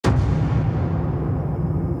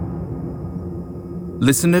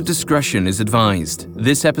Listener discretion is advised.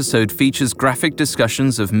 This episode features graphic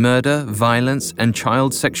discussions of murder, violence, and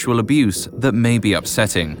child sexual abuse that may be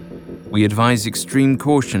upsetting. We advise extreme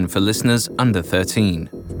caution for listeners under 13.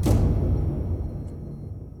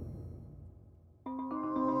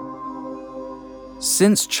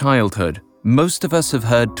 Since childhood, most of us have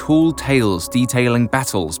heard tall tales detailing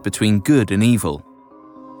battles between good and evil.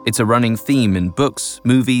 It's a running theme in books,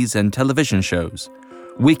 movies, and television shows.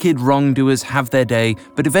 Wicked wrongdoers have their day,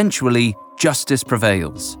 but eventually, justice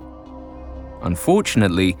prevails.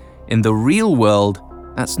 Unfortunately, in the real world,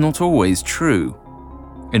 that's not always true.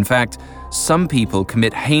 In fact, some people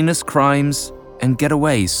commit heinous crimes and get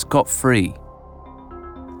away scot-free.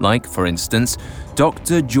 Like, for instance,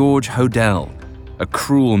 Dr. George Hodel, a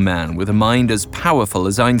cruel man with a mind as powerful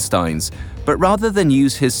as Einstein's, but rather than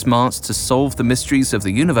use his smarts to solve the mysteries of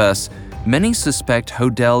the universe, many suspect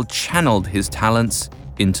Hodel channeled his talents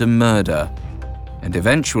into murder. And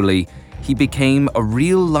eventually, he became a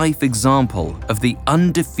real-life example of the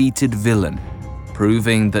undefeated villain,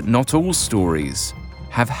 proving that not all stories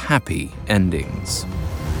have happy endings.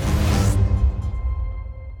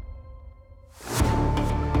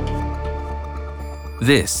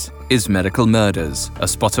 This is Medical Murders, a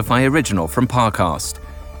Spotify original from Parcast.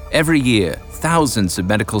 Every year, thousands of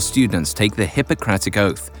medical students take the Hippocratic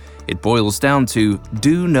Oath. It boils down to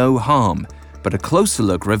do no harm, but a closer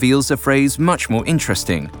look reveals a phrase much more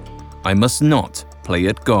interesting: I must not play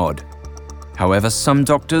at God. However, some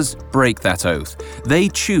doctors break that oath. They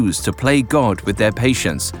choose to play God with their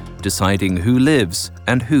patients, deciding who lives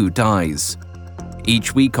and who dies.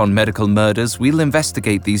 Each week on Medical Murders, we'll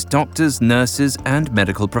investigate these doctors, nurses, and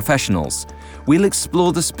medical professionals. We'll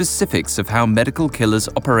explore the specifics of how medical killers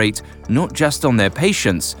operate not just on their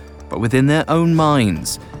patients, but within their own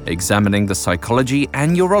minds, examining the psychology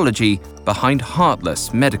and neurology behind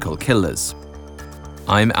heartless medical killers.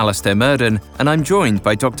 I'm Alistair Murden, and I'm joined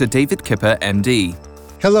by Dr. David Kipper, MD.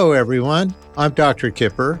 Hello, everyone. I'm Dr.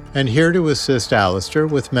 Kipper, and here to assist Alistair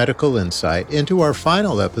with medical insight into our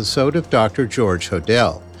final episode of Dr. George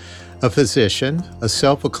Hodel, a physician, a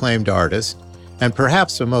self-acclaimed artist, and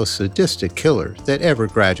perhaps the most sadistic killer that ever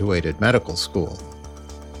graduated medical school.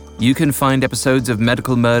 You can find episodes of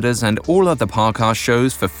Medical Murders and all other Parcast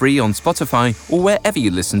shows for free on Spotify or wherever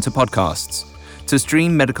you listen to podcasts. To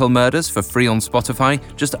stream Medical Murders for free on Spotify,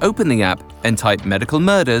 just open the app and type Medical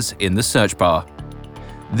Murders in the search bar.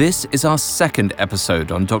 This is our second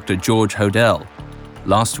episode on Dr. George Hodel.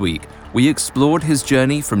 Last week, we explored his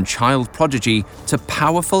journey from child prodigy to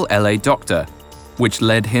powerful LA doctor, which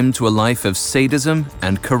led him to a life of sadism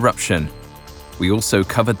and corruption. We also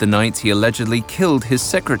covered the night he allegedly killed his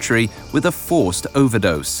secretary with a forced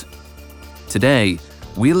overdose. Today,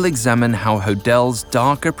 we'll examine how Hodel's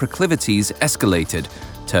darker proclivities escalated,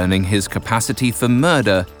 turning his capacity for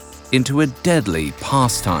murder into a deadly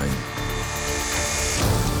pastime.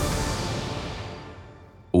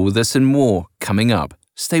 All this and more coming up.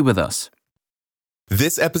 Stay with us.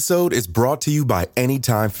 This episode is brought to you by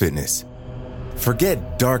Anytime Fitness.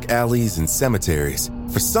 Forget dark alleys and cemeteries.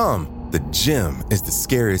 For some, the gym is the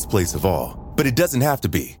scariest place of all, but it doesn't have to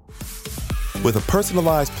be. With a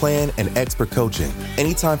personalized plan and expert coaching,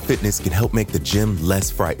 Anytime Fitness can help make the gym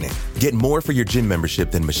less frightening. Get more for your gym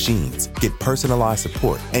membership than machines. Get personalized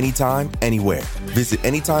support anytime, anywhere. Visit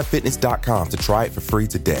AnytimeFitness.com to try it for free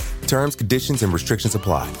today. Terms, conditions, and restrictions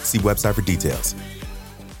apply. See website for details.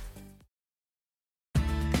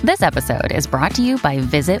 This episode is brought to you by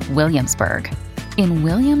Visit Williamsburg. In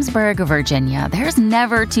Williamsburg, Virginia, there's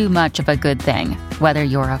never too much of a good thing. Whether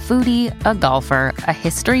you're a foodie, a golfer, a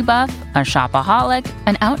history buff, a shopaholic,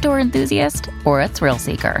 an outdoor enthusiast, or a thrill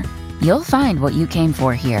seeker, you'll find what you came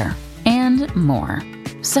for here and more.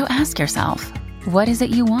 So ask yourself, what is it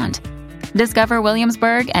you want? Discover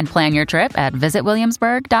Williamsburg and plan your trip at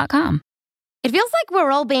visitwilliamsburg.com. It feels like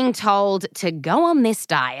we're all being told to go on this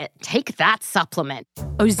diet, take that supplement.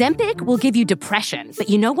 Ozempic will give you depression, but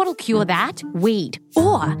you know what'll cure that? Weed.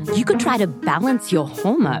 Or you could try to balance your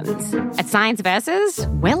hormones. At Science Versus,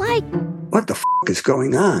 we're like, what the is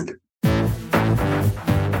going on?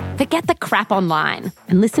 Forget the crap online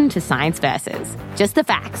and listen to Science Versus. Just the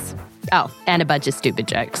facts. Oh, and a bunch of stupid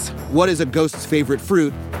jokes. What is a ghost's favorite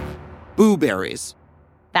fruit? Blueberries.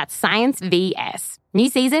 That's Science VS. New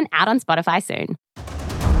season out on Spotify soon.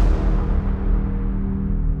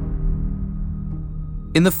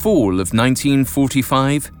 In the fall of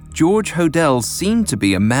 1945, George Hodel seemed to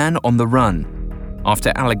be a man on the run.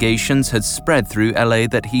 After allegations had spread through LA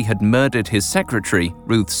that he had murdered his secretary,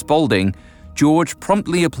 Ruth Spaulding, George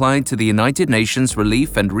promptly applied to the United Nations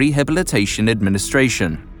Relief and Rehabilitation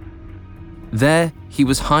Administration. There, he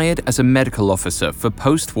was hired as a medical officer for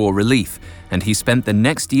post-war relief, and he spent the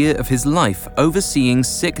next year of his life overseeing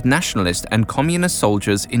sick nationalist and communist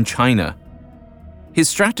soldiers in China. His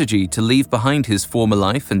strategy to leave behind his former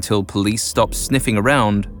life until police stopped sniffing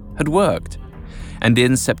around had worked, and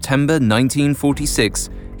in September 1946,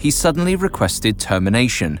 he suddenly requested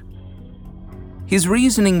termination. His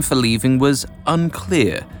reasoning for leaving was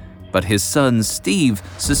unclear, but his son Steve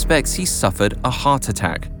suspects he suffered a heart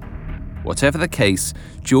attack. Whatever the case,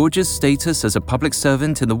 George's status as a public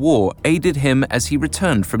servant in the war aided him as he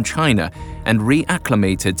returned from China and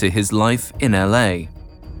reacclimated to his life in LA.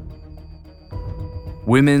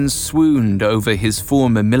 Women swooned over his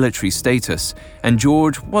former military status, and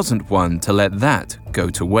George wasn't one to let that go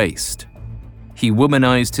to waste. He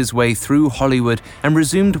womanized his way through Hollywood and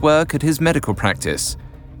resumed work at his medical practice.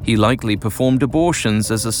 He likely performed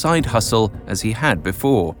abortions as a side hustle as he had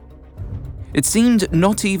before. It seemed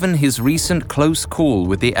not even his recent close call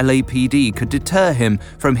with the LAPD could deter him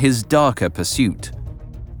from his darker pursuit.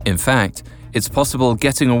 In fact, it's possible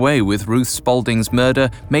getting away with Ruth Spaulding's murder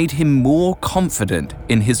made him more confident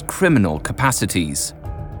in his criminal capacities,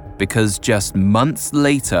 because just months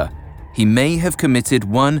later, he may have committed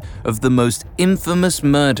one of the most infamous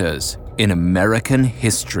murders in American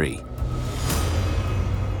history.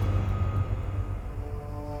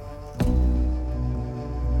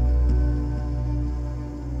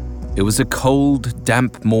 It was a cold,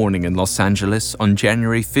 damp morning in Los Angeles on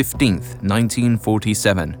January 15,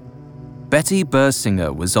 1947. Betty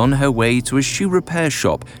Bersinger was on her way to a shoe repair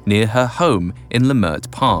shop near her home in Leimert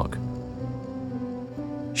Park.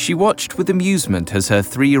 She watched with amusement as her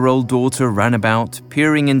 3-year-old daughter ran about,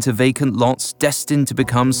 peering into vacant lots destined to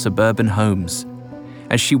become suburban homes.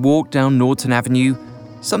 As she walked down Norton Avenue,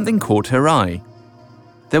 something caught her eye.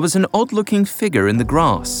 There was an odd-looking figure in the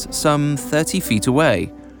grass, some 30 feet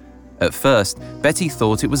away. At first, Betty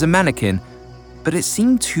thought it was a mannequin, but it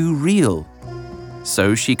seemed too real.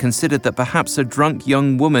 So she considered that perhaps a drunk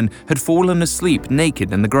young woman had fallen asleep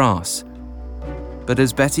naked in the grass. But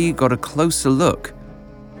as Betty got a closer look,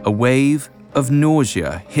 a wave of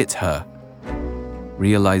nausea hit her.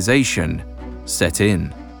 Realization set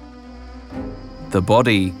in. The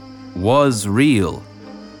body was real,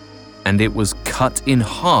 and it was cut in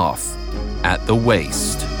half at the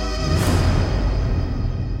waist.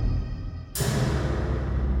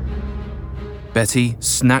 Betty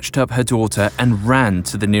snatched up her daughter and ran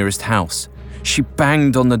to the nearest house. She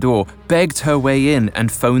banged on the door, begged her way in, and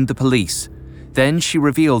phoned the police. Then she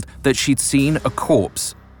revealed that she'd seen a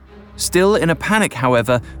corpse. Still in a panic,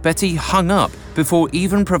 however, Betty hung up before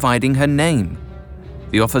even providing her name.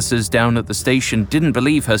 The officers down at the station didn't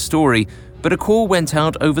believe her story, but a call went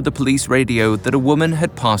out over the police radio that a woman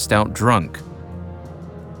had passed out drunk.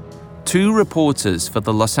 2 reporters for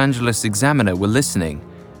the Los Angeles Examiner were listening,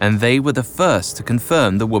 and they were the first to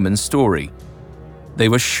confirm the woman's story. They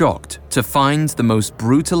were shocked to find the most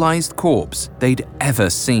brutalized corpse they'd ever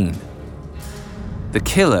seen. The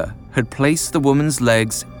killer had placed the woman's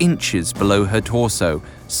legs inches below her torso,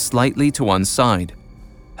 slightly to one side.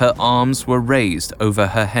 Her arms were raised over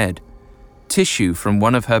her head. Tissue from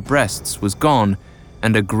one of her breasts was gone,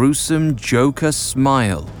 and a gruesome Joker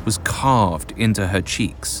smile was carved into her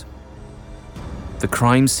cheeks. The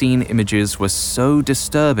crime scene images were so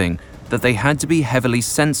disturbing that they had to be heavily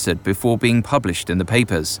censored before being published in the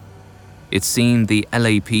papers. It seemed the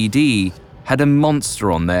LAPD had a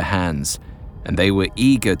monster on their hands, and they were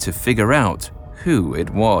eager to figure out who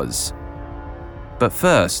it was. But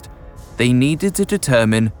first, they needed to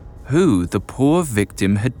determine who the poor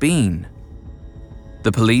victim had been.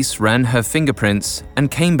 The police ran her fingerprints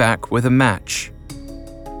and came back with a match.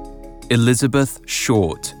 Elizabeth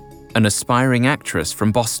Short, an aspiring actress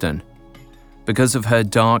from Boston. Because of her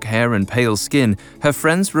dark hair and pale skin, her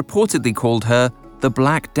friends reportedly called her the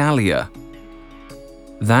Black Dahlia.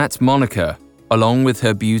 That moniker, along with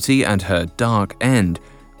her beauty and her dark end,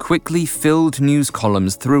 quickly filled news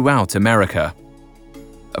columns throughout America.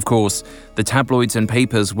 Of course, the tabloids and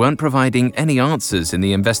papers weren't providing any answers in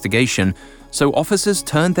the investigation, so officers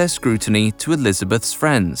turned their scrutiny to Elizabeth's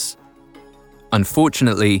friends.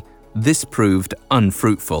 Unfortunately, this proved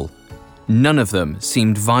unfruitful. None of them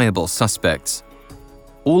seemed viable suspects.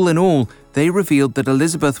 All in all, they revealed that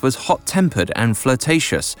Elizabeth was hot-tempered and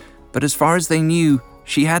flirtatious, but as far as they knew,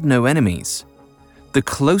 she had no enemies. The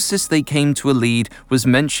closest they came to a lead was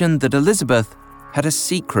mentioned that Elizabeth had a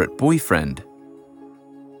secret boyfriend.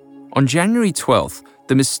 On January 12th,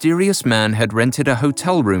 the mysterious man had rented a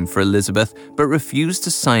hotel room for Elizabeth but refused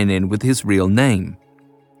to sign in with his real name.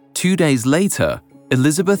 2 days later,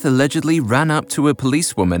 Elizabeth allegedly ran up to a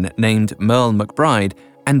policewoman named Merle McBride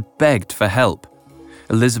and begged for help.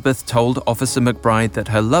 Elizabeth told Officer McBride that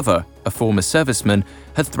her lover, a former serviceman,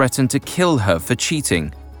 had threatened to kill her for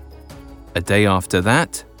cheating. A day after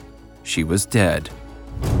that, she was dead.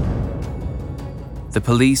 The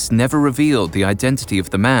police never revealed the identity of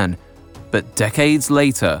the man, but decades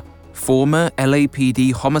later, former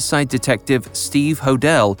LAPD homicide detective Steve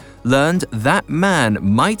Hodel learned that man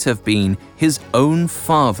might have been his own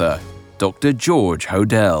father, Dr. George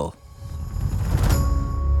Hodel.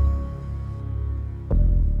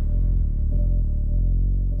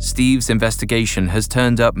 Steve's investigation has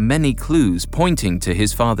turned up many clues pointing to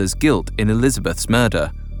his father's guilt in Elizabeth's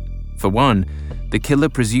murder. For one, the killer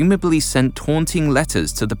presumably sent taunting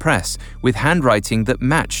letters to the press with handwriting that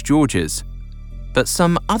matched George's. But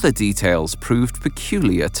some other details proved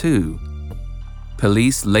peculiar too.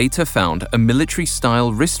 Police later found a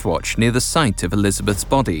military-style wristwatch near the site of Elizabeth's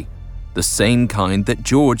body, the same kind that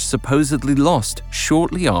George supposedly lost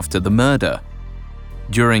shortly after the murder.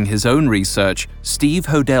 During his own research, Steve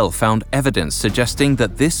Hodel found evidence suggesting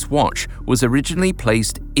that this watch was originally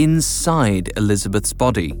placed inside Elizabeth's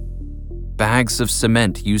body. Bags of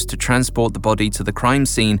cement used to transport the body to the crime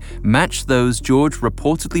scene matched those George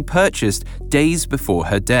reportedly purchased days before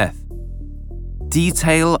her death.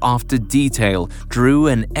 Detail after detail drew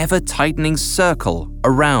an ever-tightening circle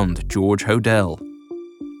around George Hodel.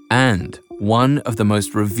 And one of the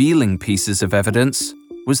most revealing pieces of evidence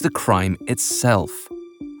was the crime itself.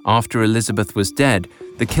 After Elizabeth was dead,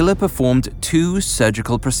 the killer performed 2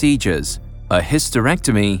 surgical procedures, a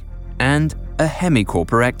hysterectomy and a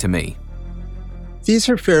hemicorporectomy. These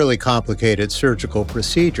are fairly complicated surgical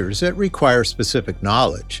procedures that require specific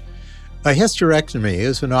knowledge. A hysterectomy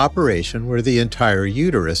is an operation where the entire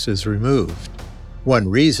uterus is removed. One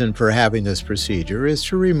reason for having this procedure is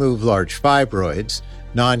to remove large fibroids,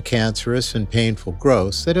 non-cancerous and painful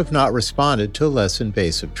growths that have not responded to less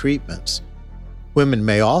invasive treatments. Women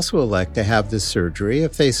may also elect to have this surgery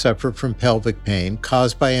if they suffer from pelvic pain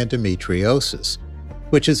caused by endometriosis,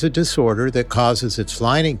 which is a disorder that causes its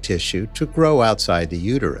lining tissue to grow outside the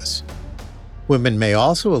uterus. Women may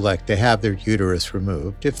also elect to have their uterus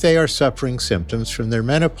removed if they are suffering symptoms from their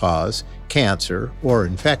menopause, cancer, or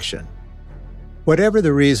infection. Whatever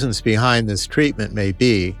the reasons behind this treatment may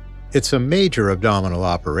be, it's a major abdominal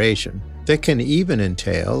operation that can even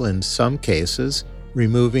entail, in some cases,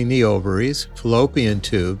 removing the ovaries, fallopian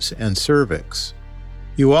tubes, and cervix.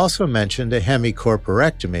 You also mentioned a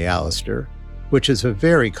hemicorporectomy, Alistair, which is a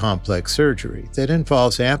very complex surgery that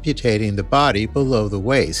involves amputating the body below the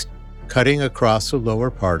waist, cutting across the lower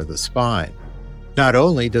part of the spine. Not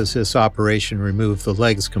only does this operation remove the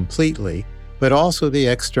legs completely, but also the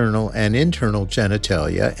external and internal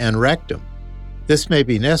genitalia and rectum. This may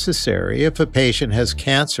be necessary if a patient has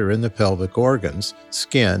cancer in the pelvic organs,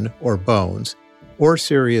 skin, or bones, or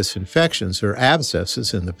serious infections or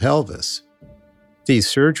abscesses in the pelvis. These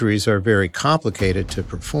surgeries are very complicated to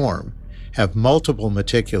perform, have multiple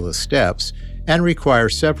meticulous steps, and require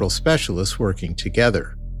several specialists working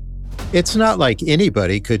together. It's not like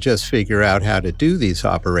anybody could just figure out how to do these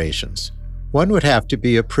operations. One would have to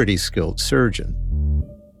be a pretty skilled surgeon.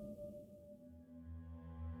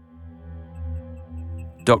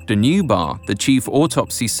 Dr. Newbar, the chief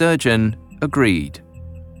autopsy surgeon, agreed.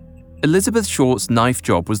 Elizabeth Short's knife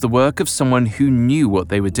job was the work of someone who knew what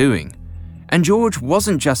they were doing. And George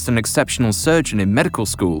wasn't just an exceptional surgeon in medical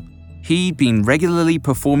school. He'd been regularly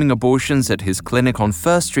performing abortions at his clinic on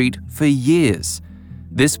First Street for years.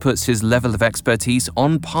 This puts his level of expertise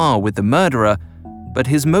on par with the murderer, but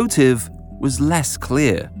his motive was less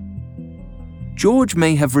clear. George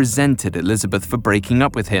may have resented Elizabeth for breaking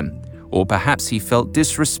up with him, or perhaps he felt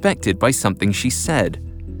disrespected by something she said.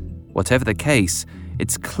 Whatever the case,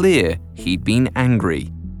 it's clear he'd been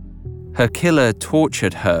angry. Her killer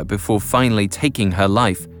tortured her before finally taking her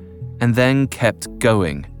life, and then kept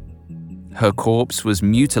going. Her corpse was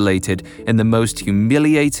mutilated in the most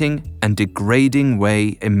humiliating and degrading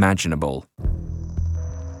way imaginable.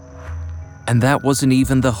 And that wasn't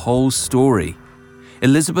even the whole story.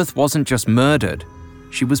 Elizabeth wasn't just murdered,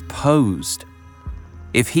 she was posed.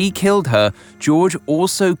 If he killed her, George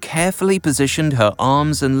also carefully positioned her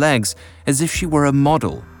arms and legs as if she were a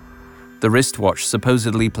model. The wristwatch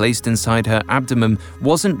supposedly placed inside her abdomen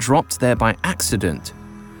wasn't dropped there by accident.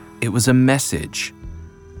 It was a message.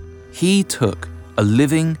 He took a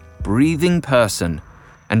living, breathing person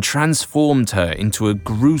and transformed her into a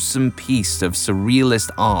gruesome piece of surrealist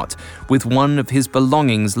art with one of his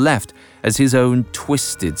belongings left as his own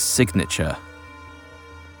twisted signature.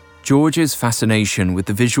 George's fascination with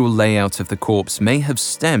the visual layout of the corpse may have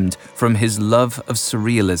stemmed from his love of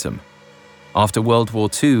surrealism. After World War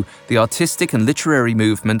II, the artistic and literary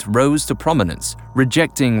movement rose to prominence,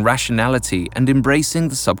 rejecting rationality and embracing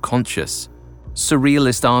the subconscious.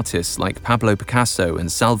 Surrealist artists like Pablo Picasso and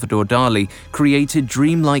Salvador Dali created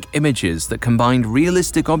dreamlike images that combined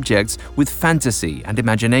realistic objects with fantasy and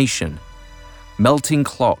imagination. Melting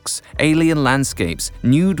clocks, alien landscapes,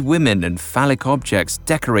 nude women, and phallic objects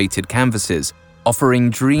decorated canvases, offering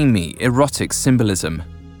dreamy, erotic symbolism.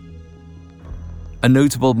 A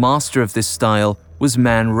notable master of this style was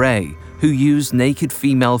Man Ray, who used naked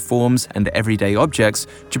female forms and everyday objects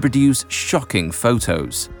to produce shocking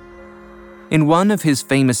photos. In one of his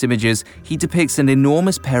famous images, he depicts an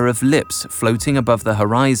enormous pair of lips floating above the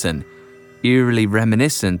horizon, eerily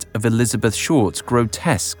reminiscent of Elizabeth Short's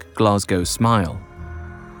grotesque Glasgow smile.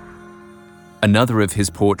 Another of his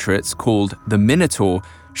portraits, called The Minotaur,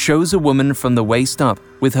 shows a woman from the waist up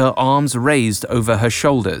with her arms raised over her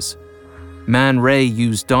shoulders. Man Ray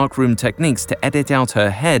used darkroom techniques to edit out her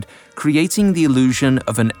head, creating the illusion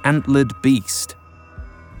of an antlered beast.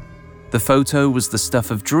 The photo was the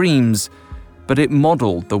stuff of dreams, but it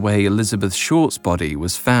modeled the way Elizabeth Short's body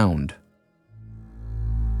was found.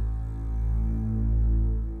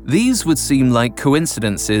 These would seem like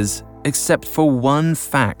coincidences, except for one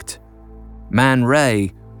fact. Man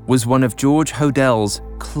Ray was one of George Hodel's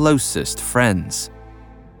closest friends.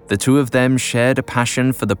 The two of them shared a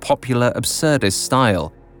passion for the popular absurdist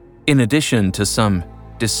style, in addition to some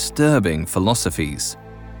disturbing philosophies.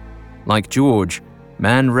 Like George,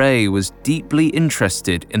 Man Ray was deeply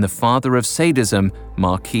interested in the father of sadism,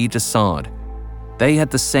 Marquis de Sade. They had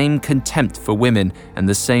the same contempt for women and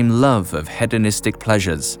the same love of hedonistic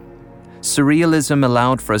pleasures. Surrealism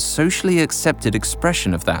allowed for a socially accepted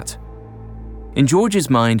expression of that. In George's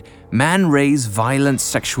mind, Man Ray's violent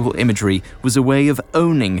sexual imagery was a way of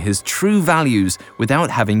owning his true values without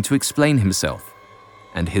having to explain himself.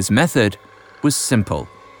 And his method was simple.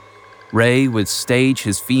 Ray would stage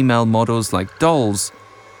his female models like dolls,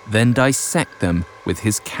 then dissect them with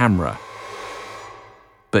his camera.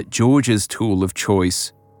 But George's tool of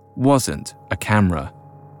choice wasn't a camera.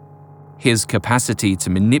 His capacity to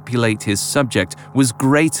manipulate his subject was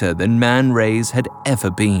greater than Man Ray's had ever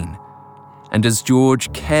been. And as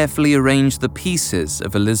George carefully arranged the pieces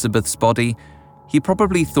of Elizabeth's body, he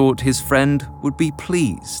probably thought his friend would be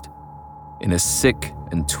pleased. In a sick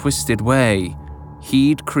and twisted way,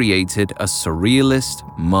 he'd created a surrealist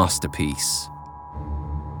masterpiece.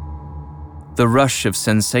 The rush of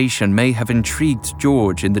sensation may have intrigued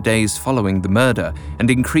George in the days following the murder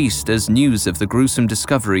and increased as news of the gruesome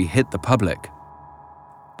discovery hit the public.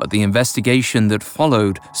 But the investigation that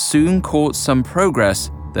followed soon caught some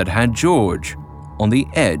progress that had George on the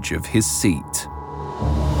edge of his seat.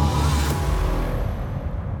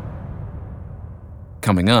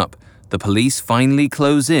 Coming up, the police finally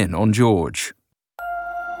close in on George.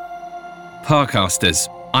 Parcasters,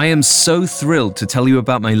 I am so thrilled to tell you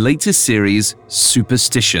about my latest series,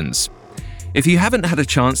 Superstitions. If you haven't had a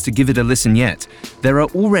chance to give it a listen yet, there are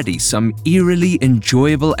already some eerily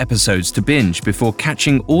enjoyable episodes to binge before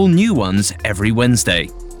catching all new ones every Wednesday.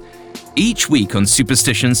 Each week on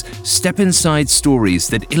Superstitions, step inside stories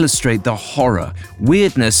that illustrate the horror,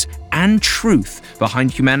 weirdness, and truth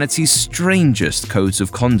behind humanity's strangest codes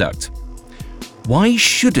of conduct. Why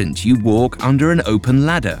shouldn't you walk under an open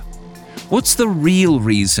ladder? What's the real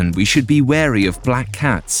reason we should be wary of black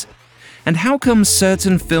cats? And how come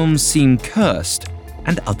certain films seem cursed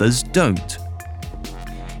and others don't?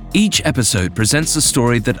 Each episode presents a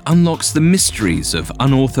story that unlocks the mysteries of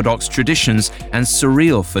unorthodox traditions and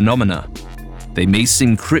surreal phenomena. They may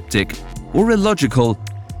seem cryptic or illogical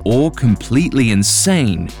or completely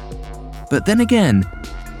insane. But then again,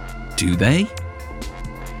 do they?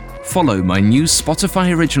 Follow my new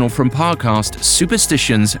Spotify original from Parcast,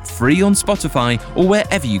 Superstitions, free on Spotify or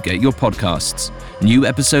wherever you get your podcasts. New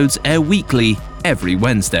episodes air weekly, every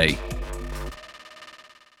Wednesday.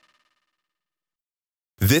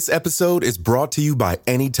 This episode is brought to you by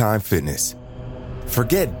Anytime Fitness.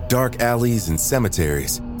 Forget dark alleys and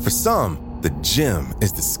cemeteries. For some, the gym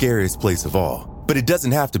is the scariest place of all, but it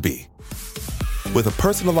doesn't have to be. With a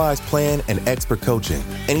personalized plan and expert coaching,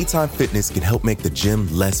 Anytime Fitness can help make the gym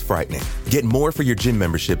less frightening. Get more for your gym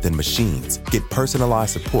membership than machines. Get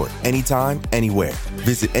personalized support anytime, anywhere.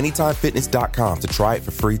 Visit AnytimeFitness.com to try it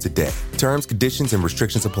for free today. Terms, conditions, and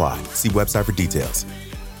restrictions apply. See website for details.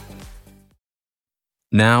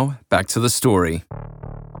 Now, back to the story.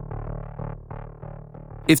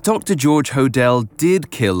 If Dr. George Hodel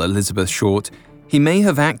did kill Elizabeth Short, he may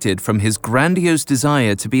have acted from his grandiose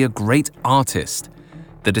desire to be a great artist.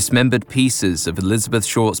 The dismembered pieces of Elizabeth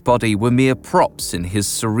Short's body were mere props in his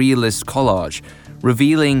surrealist collage,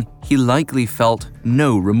 revealing he likely felt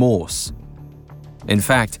no remorse. In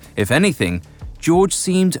fact, if anything, George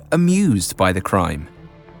seemed amused by the crime.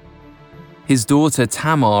 His daughter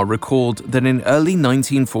Tamar recalled that in early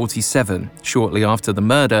 1947, shortly after the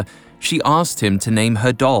murder, she asked him to name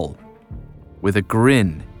her doll. With a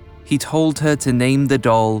grin, he told her to name the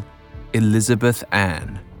doll Elizabeth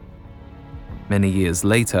Ann. Many years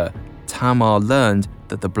later, Tamar learned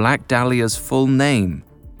that the Black Dahlia's full name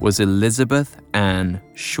was Elizabeth Ann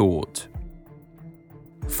Short.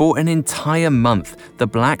 For an entire month, the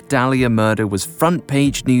Black Dahlia murder was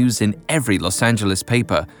front-page news in every Los Angeles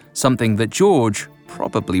paper, something that George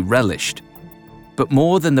probably relished. But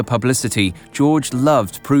more than the publicity, George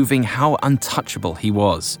loved proving how untouchable he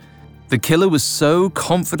was. The killer was so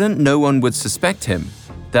confident no one would suspect him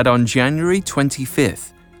that on January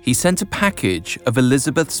 25th, he sent a package of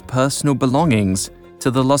Elizabeth's personal belongings to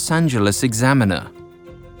the Los Angeles Examiner.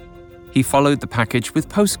 He followed the package with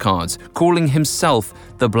postcards, calling himself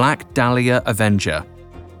the Black Dahlia Avenger.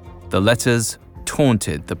 The letters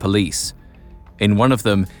taunted the police. In one of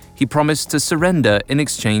them, he promised to surrender in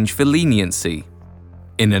exchange for leniency.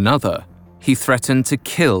 In another, he threatened to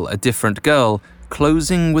kill a different girl,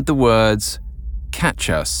 closing with the words, "Catch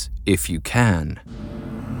us if you can."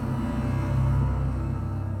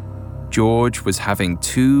 George was having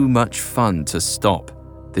too much fun to stop.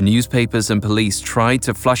 The newspapers and police tried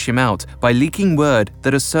to flush him out by leaking word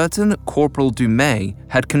that a certain Corporal Dumais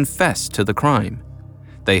had confessed to the crime.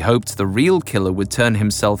 They hoped the real killer would turn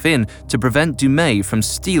himself in to prevent Dumais from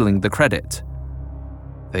stealing the credit.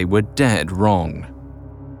 They were dead wrong.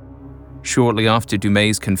 Shortly after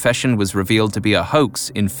Dumais' confession was revealed to be a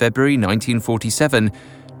hoax in February 1947,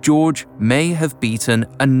 George may have beaten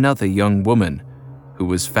another young woman, who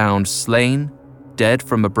was found slain, dead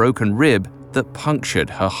from a broken rib that punctured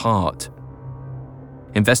her heart.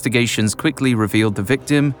 Investigations quickly revealed the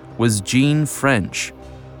victim was Jean French.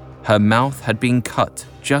 Her mouth had been cut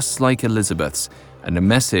just like Elizabeth's, and a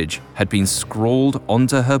message had been scrawled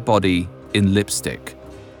onto her body in lipstick.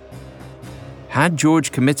 Had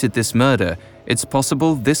George committed this murder, it's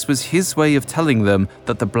possible this was his way of telling them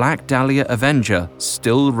that the Black Dahlia Avenger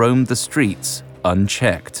still roamed the streets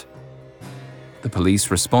unchecked. The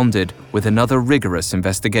police responded with another rigorous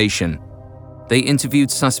investigation. They interviewed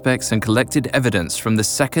suspects and collected evidence from the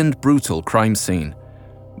second brutal crime scene.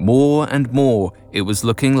 More and more, it was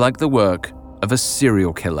looking like the work of a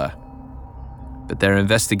serial killer. But their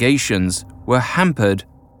investigations were hampered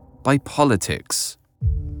by politics.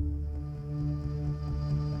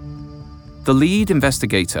 The lead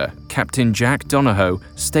investigator, Captain Jack Donahoe,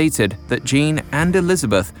 stated that Jean and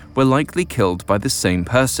Elizabeth were likely killed by the same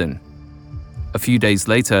person. A few days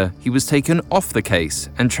later, he was taken off the case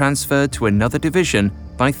and transferred to another division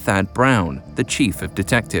by Thad Brown, the chief of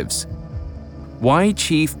detectives. Why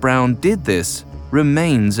Chief Brown did this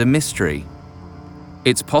remains a mystery.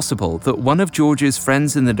 It's possible that one of George's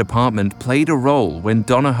friends in the department played a role when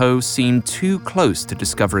Donahoe seemed too close to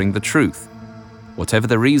discovering the truth. Whatever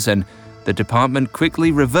the reason, the department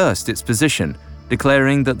quickly reversed its position,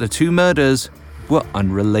 declaring that the two murders were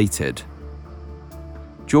unrelated.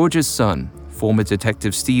 George's son, former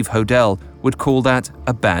Detective Steve Hodel, would call that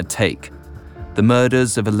a bad take. The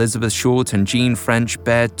murders of Elizabeth Short and Jean French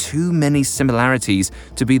bear too many similarities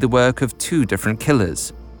to be the work of two different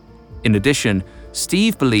killers. In addition,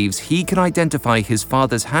 Steve believes he can identify his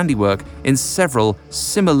father's handiwork in several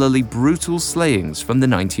similarly brutal slayings from the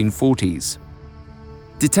 1940s.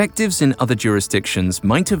 Detectives in other jurisdictions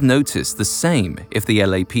might have noticed the same if the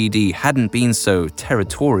LAPD hadn't been so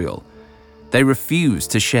territorial. They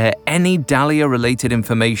refused to share any Dahlia-related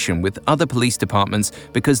information with other police departments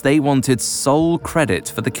because they wanted sole credit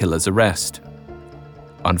for the killer's arrest.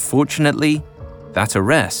 Unfortunately, that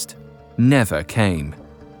arrest never came,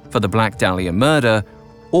 for the Black Dahlia murder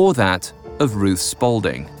or that of Ruth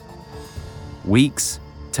Spaulding. Weeks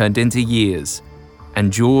turned into years,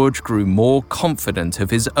 and George grew more confident of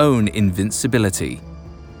his own invincibility.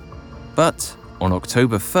 But on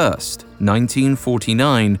October 1st,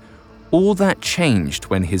 1949, all that changed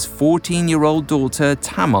when his 14-year-old daughter,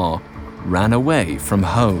 Tamar, ran away from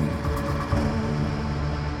home.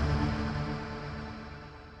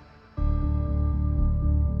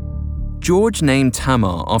 George named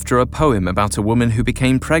Tamar after a poem about a woman who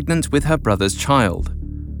became pregnant with her brother's child.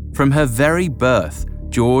 From her very birth,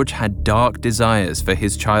 George had dark desires for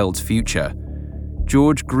his child's future.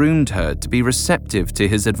 George groomed her to be receptive to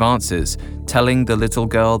his advances, telling the little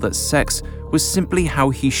girl that sex was simply how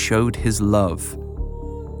he showed his love.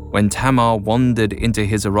 When Tamar wandered into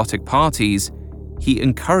his erotic parties, he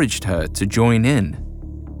encouraged her to join in.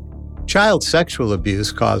 Child sexual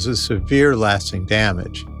abuse causes severe lasting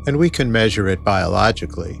damage, and we can measure it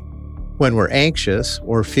biologically. When we're anxious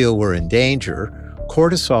or feel we're in danger,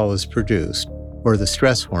 cortisol is produced, or the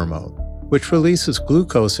stress hormone, which releases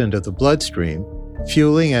glucose into the bloodstream,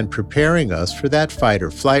 fueling and preparing us for that fight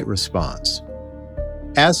or flight response.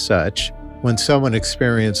 As such, when someone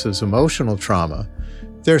experiences emotional trauma,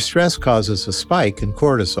 their stress causes a spike in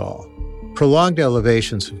cortisol. Prolonged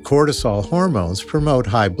elevations of cortisol hormones promote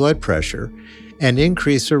high blood pressure and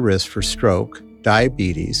increase the risk for stroke,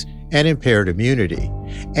 diabetes, and impaired immunity,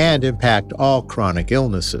 and impact all chronic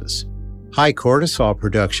illnesses. High cortisol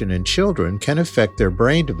production in children can affect their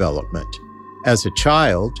brain development. As a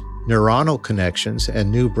child, neuronal connections and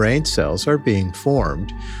new brain cells are being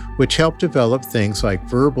formed, which help develop things like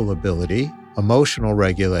verbal ability, emotional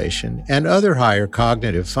regulation, and other higher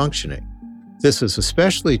cognitive functioning. This is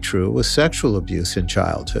especially true with sexual abuse in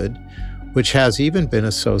childhood, which has even been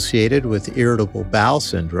associated with irritable bowel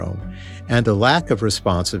syndrome and a lack of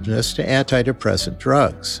responsiveness to antidepressant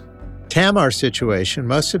drugs. Tamar's situation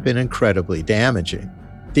must have been incredibly damaging.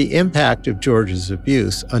 The impact of George's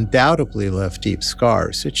abuse undoubtedly left deep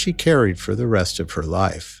scars that she carried for the rest of her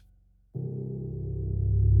life.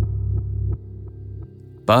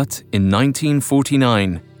 But in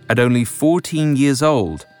 1949, at only 14 years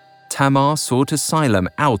old, Tamar sought asylum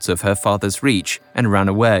out of her father's reach and ran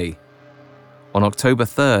away. On October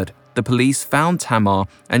 3rd, the police found Tamar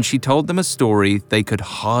and she told them a story they could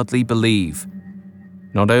hardly believe.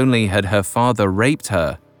 Not only had her father raped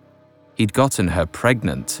her, he'd gotten her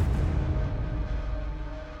pregnant.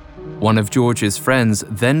 One of George's friends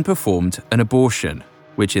then performed an abortion,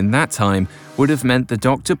 which in that time would have meant the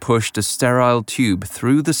doctor pushed a sterile tube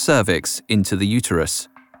through the cervix into the uterus.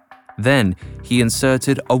 Then he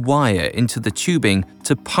inserted a wire into the tubing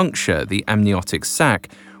to puncture the amniotic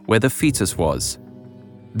sac where the fetus was.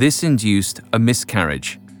 This induced a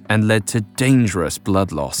miscarriage and led to dangerous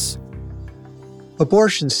blood loss.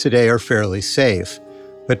 Abortions today are fairly safe,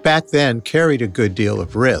 but back then carried a good deal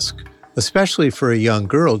of risk, especially for a young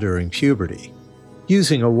girl during puberty.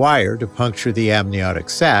 Using a wire to puncture the amniotic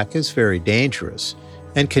sac is very dangerous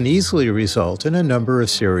and can easily result in a number of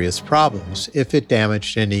serious problems if it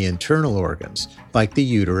damaged any internal organs, like the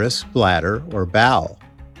uterus, bladder, or bowel.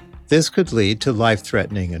 This could lead to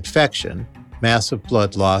life-threatening infection, massive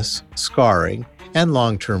blood loss, scarring, and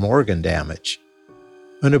long-term organ damage.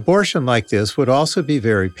 An abortion like this would also be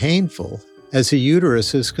very painful, as the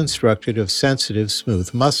uterus is constructed of sensitive,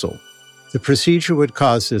 smooth muscle. The procedure would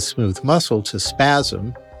cause this smooth muscle to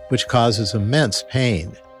spasm, which causes immense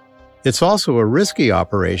pain. It's also a risky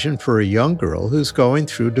operation for a young girl who's going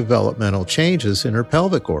through developmental changes in her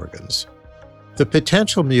pelvic organs. The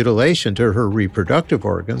potential mutilation to her reproductive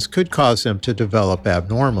organs could cause them to develop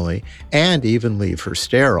abnormally and even leave her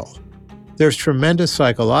sterile. There's tremendous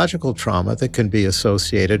psychological trauma that can be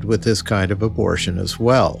associated with this kind of abortion as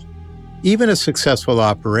well. Even a successful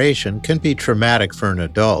operation can be traumatic for an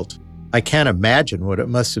adult. I can't imagine what it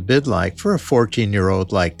must have been like for a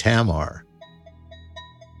 14-year-old like Tamar.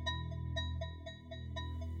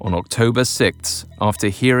 On October 6th, after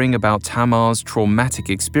hearing about Tamar's traumatic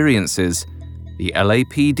experiences, the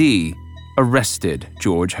LAPD arrested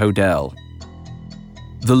George Hodel.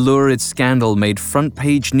 The lurid scandal made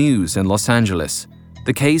front-page news in Los Angeles.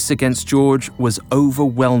 The case against George was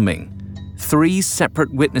overwhelming. 3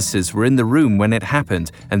 separate witnesses were in the room when it happened,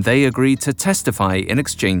 and they agreed to testify in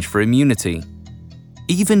exchange for immunity.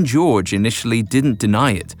 Even George initially didn't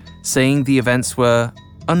deny it, saying the events were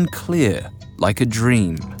unclear, like a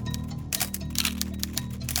dream.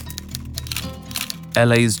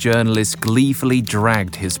 LA's journalists gleefully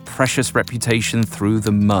dragged his precious reputation through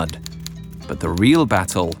the mud. But the real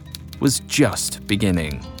battle was just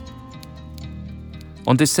beginning.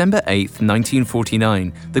 On December 8,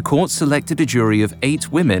 1949, the court selected a jury of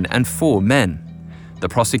 8 women and 4 men. The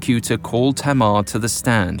prosecutor called Tamar to the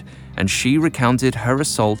stand, and she recounted her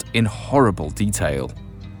assault in horrible detail.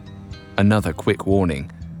 Another quick warning: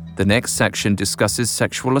 the next section discusses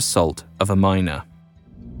sexual assault of a minor.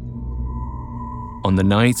 On the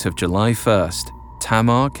night of July 1st,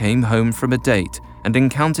 Tamar came home from a date and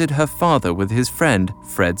encountered her father with his friend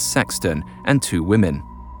Fred Sexton and 2 women.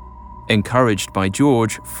 Encouraged by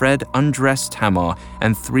George, Fred undressed Tamar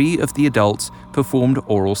and 3 of the adults performed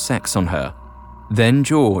oral sex on her. Then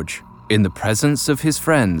George, in the presence of his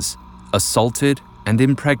friends, assaulted and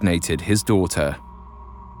impregnated his daughter.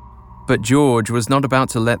 But George was not about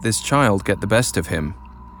to let this child get the best of him.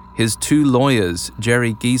 His 2 lawyers,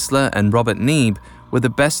 Jerry Giesler and Robert Neeb, were the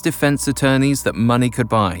best defense attorneys that money could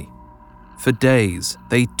buy. For days,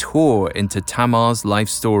 they tore into Tamar's life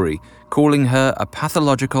story, calling her a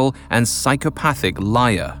pathological and psychopathic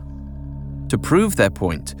liar. To prove their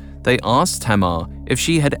point, they asked Tamar if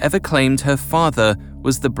she had ever claimed her father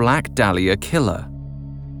was the Black Dahlia killer.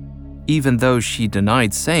 Even though she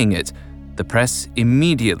denied saying it, the press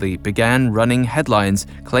immediately began running headlines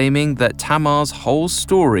claiming that Tamar's whole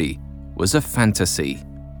story was a fantasy.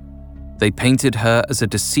 They painted her as a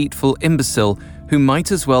deceitful imbecile who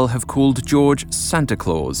might as well have called George Santa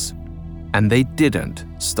Claus. And they didn't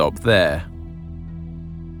stop there.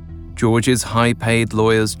 George's high-paid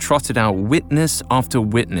lawyers trotted out witness after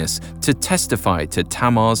witness to testify to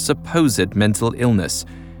Tamar's supposed mental illness,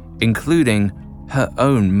 including her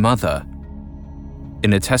own mother.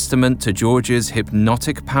 In a testament to George's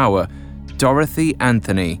hypnotic power, Dorothy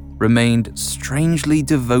Anthony remained strangely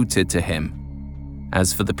devoted to him.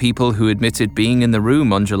 As for the people who admitted being in the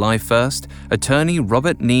room on July 1st, attorney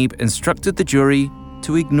Robert Neeb instructed the jury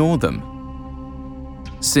to ignore them.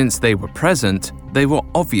 Since they were present, they were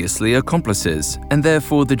obviously accomplices, and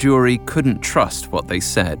therefore the jury couldn't trust what they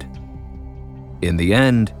said. In the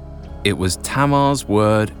end, it was Tamar's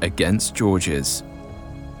word against George's.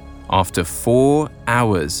 After 4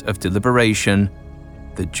 hours of deliberation,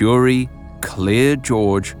 the jury cleared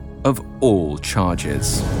George of all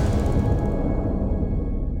charges.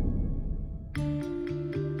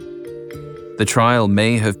 The trial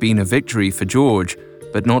may have been a victory for George,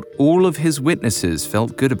 but not all of his witnesses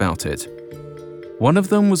felt good about it. One of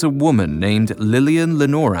them was a woman named Lillian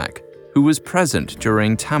Lenorak, who was present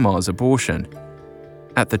during Tamar's abortion.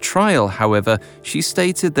 At the trial, however, she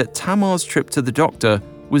stated that Tamar's trip to the doctor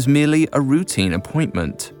was merely a routine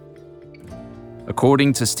appointment.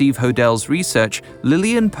 According to Steve Hodel's research,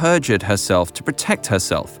 Lillian perjured herself to protect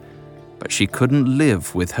herself, but she couldn't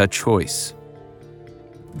live with her choice.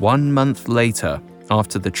 1 month later,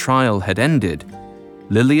 after the trial had ended,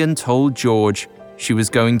 Lillian told George she was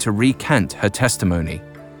going to recant her testimony.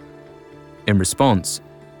 In response,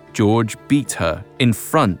 George beat her in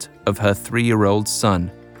front of her 3-year-old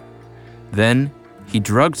son. Then, he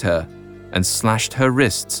drugged her and slashed her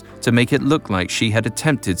wrists to make it look like she had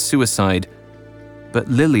attempted suicide. But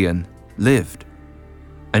Lillian lived,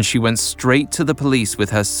 and she went straight to the police with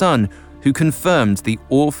her son, who confirmed the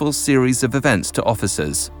awful series of events to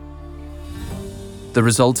officers. The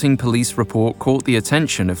resulting police report caught the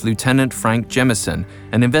attention of Lieutenant Frank Jemison,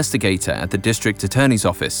 an investigator at the district attorney's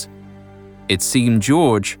office. It seemed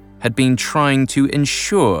George had been trying to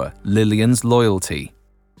ensure Lillian's loyalty.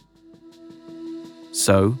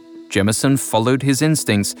 So, Jemison followed his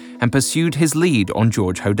instincts and pursued his lead on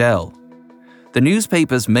George Hodel. The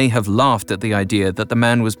newspapers may have laughed at the idea that the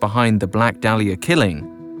man was behind the Black Dahlia killing,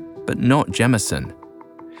 but not Jemison.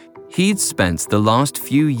 He'd spent the last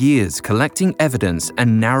few years collecting evidence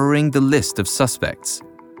and narrowing the list of suspects.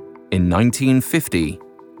 In 1950,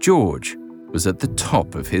 George was at the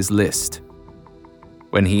top of his list.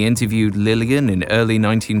 When he interviewed Lillian in early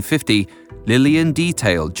 1950, Lillian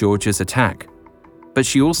detailed George's attack. But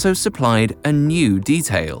she also supplied a new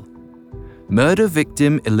detail. Murder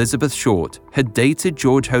victim Elizabeth Short had dated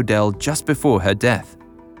George Hodel just before her death.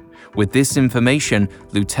 With this information,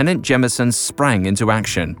 Lieutenant Jemison sprang into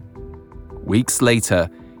action. Weeks later,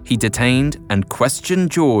 he detained and questioned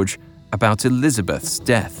George about Elizabeth's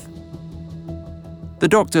death. The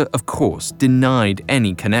doctor, of course, denied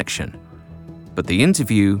any connection, but the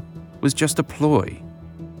interview was just a ploy.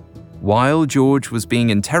 While George was being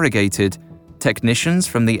interrogated, technicians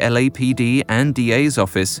from the LAPD and DA's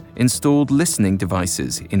office installed listening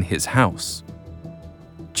devices in his house.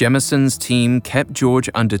 Jemison's team kept George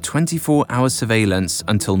under 24-hour surveillance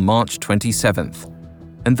until March 27th.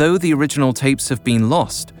 And though the original tapes have been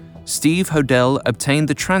lost, Steve Hodel obtained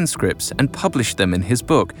the transcripts and published them in his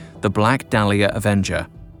book, The Black Dahlia Avenger.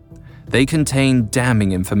 They contain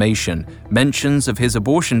damning information, mentions of his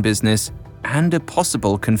abortion business, and a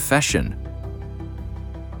possible confession.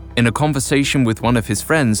 In a conversation with one of his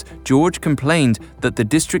friends, George complained that the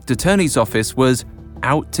district attorney's office was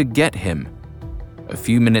out to get him. A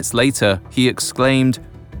few minutes later, he exclaimed,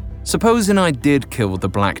 "Supposing I did kill the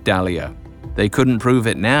Black Dahlia. They couldn't prove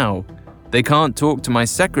it now. They can't talk to my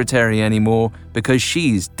secretary anymore because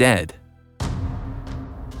she's dead."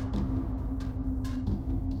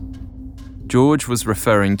 George was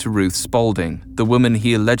referring to Ruth Spaulding, the woman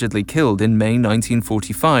he allegedly killed in May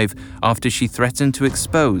 1945 after she threatened to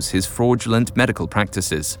expose his fraudulent medical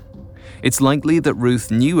practices. It's likely that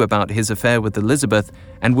Ruth knew about his affair with Elizabeth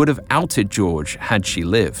and would have outed George had she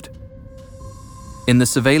lived. In the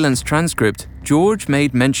surveillance transcript, George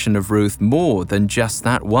made mention of Ruth more than just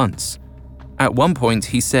that once. At one point,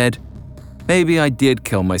 he said, "Maybe I did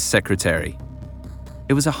kill my secretary."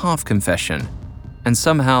 It was a half confession. And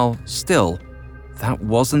somehow, still, that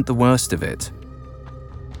wasn't the worst of it.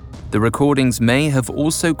 The recordings may have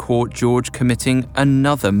also caught George committing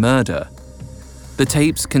another murder. The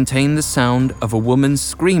tapes contain the sound of a woman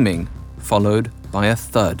screaming, followed by a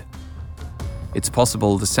thud. It's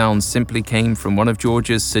possible the sound simply came from one of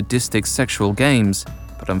George's sadistic sexual games,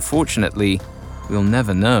 but unfortunately, we'll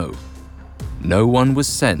never know. No one was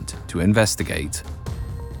sent to investigate.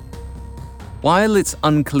 While it's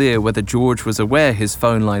unclear whether George was aware his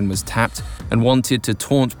phone line was tapped and wanted to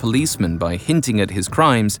taunt policemen by hinting at his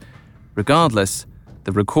crimes, regardless,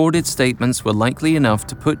 the recorded statements were likely enough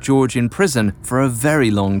to put George in prison for a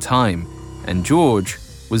very long time, and George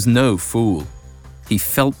was no fool. He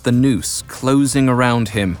felt the noose closing around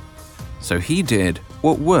him, so he did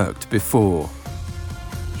what worked before.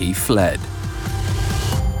 He fled.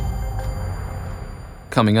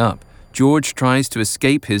 Coming up, George tries to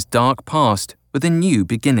escape his dark past with a new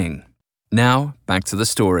beginning. Now, back to the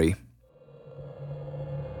story.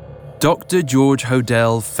 Dr. George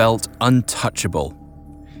Hodel felt untouchable.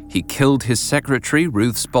 He killed his secretary,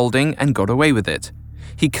 Ruth Spaulding, and got away with it.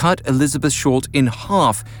 He cut Elizabeth Short in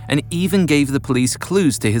half and even gave the police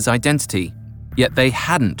clues to his identity. Yet they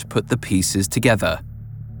hadn't put the pieces together.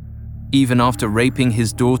 Even after raping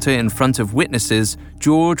his daughter in front of witnesses,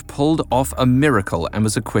 George pulled off a miracle and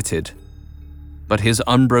was acquitted. But his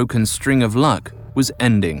unbroken string of luck was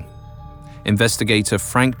ending. Investigator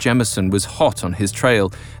Frank Jemison was hot on his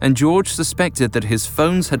trail, and George suspected that his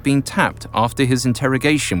phones had been tapped after his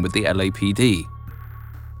interrogation with the LAPD.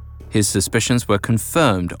 His suspicions were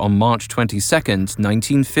confirmed on March 22,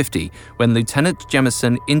 1950, when Lieutenant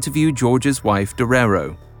Jemison interviewed George's wife,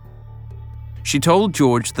 Dorero. She told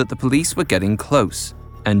George that the police were getting close,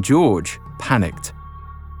 and George panicked.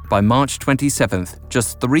 By March 27th,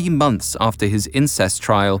 just 3 months after his incest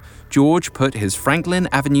trial, George put his Franklin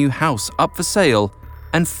Avenue house up for sale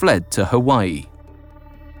and fled to Hawaii.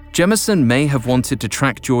 Jemison may have wanted to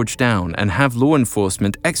track George down and have law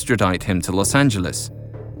enforcement extradite him to Los Angeles,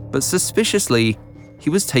 but suspiciously, he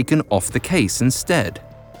was taken off the case instead.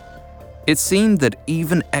 It seemed that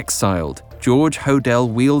even exiled, George Hodel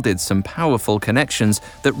wielded some powerful connections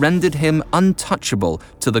that rendered him untouchable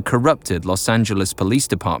to the corrupted Los Angeles Police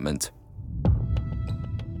Department.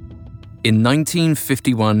 In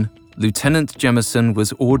 1951, Lieutenant Jemison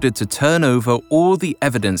was ordered to turn over all the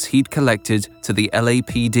evidence he'd collected to the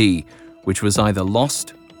LAPD, which was either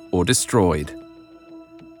lost or destroyed.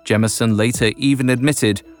 Jemison later even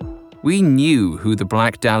admitted, "We knew who the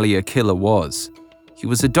Black Dahlia killer was. He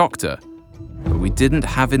was a doctor, but we didn't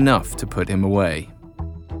have enough to put him away."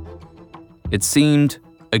 It seemed,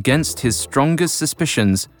 against his strongest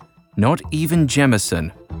suspicions, not even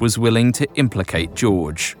Jemison was willing to implicate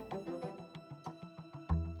George.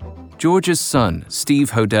 George's son, Steve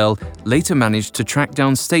Hodel, later managed to track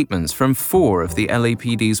down statements from 4 of the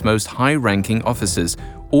LAPD's most high-ranking officers,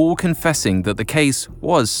 all confessing that the case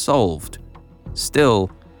was solved. Still,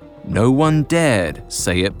 no one dared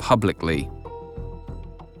say it publicly.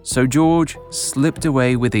 So George slipped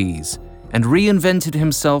away with ease and reinvented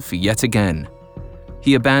himself yet again.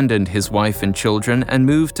 He abandoned his wife and children and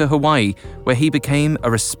moved to Hawaii, where he became a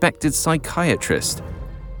respected psychiatrist.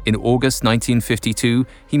 In August 1952,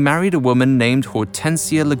 he married a woman named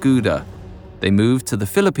Hortensia Laguda. They moved to the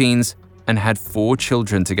Philippines and had 4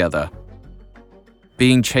 children together.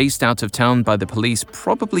 Being chased out of town by the police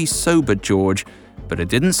probably sobered George, but it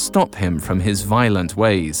didn't stop him from his violent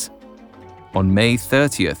ways. On May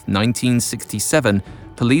 30th, 1967,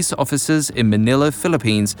 police officers in Manila,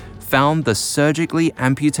 Philippines, found the surgically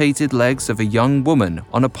amputated legs of a young woman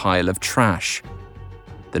on a pile of trash.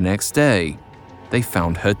 The next day, they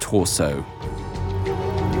found her torso.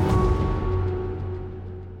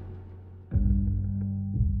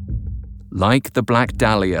 Like the Black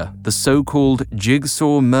Dahlia, the so-called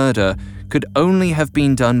jigsaw murder could only have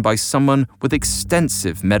been done by someone with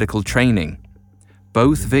extensive medical training.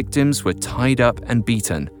 Both victims were tied up and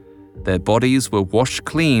beaten. Their bodies were washed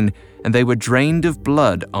clean and they were drained of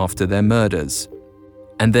blood after their murders.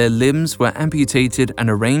 And their limbs were amputated and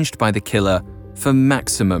arranged by the killer for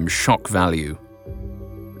maximum shock value.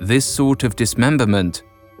 This sort of dismemberment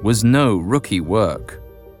was no rookie work.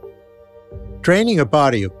 Draining a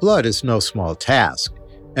body of blood is no small task,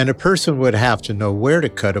 and a person would have to know where to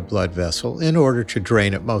cut a blood vessel in order to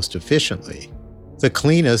drain it most efficiently. The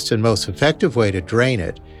cleanest and most effective way to drain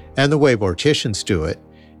it, and the way morticians do it,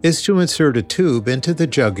 is to insert a tube into the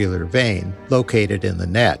jugular vein located in the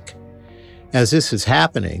neck. As this is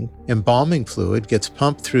happening, embalming fluid gets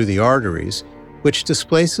pumped through the arteries, which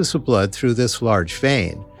displaces the blood through this large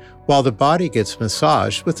vein, while the body gets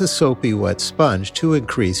massaged with a soapy wet sponge to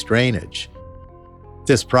increase drainage.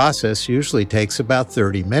 This process usually takes about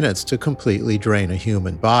 30 minutes to completely drain a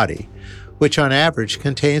human body, which on average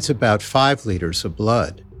contains about 5 liters of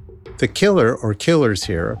blood. The killer or killers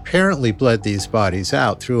here apparently bled these bodies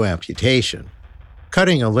out through amputation.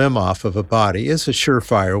 Cutting a limb off of a body is a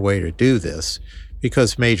surefire way to do this,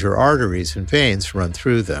 because major arteries and veins run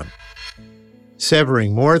through them.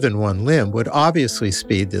 Severing more than one limb would obviously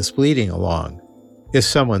speed this bleeding along. If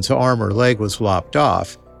someone's arm or leg was lopped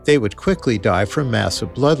off, they would quickly die from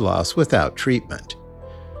massive blood loss without treatment.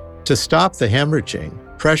 To stop the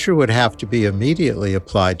hemorrhaging, pressure would have to be immediately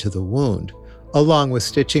applied to the wound, along with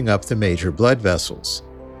stitching up the major blood vessels.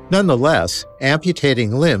 Nonetheless,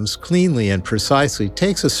 amputating limbs cleanly and precisely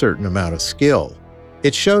takes a certain amount of skill.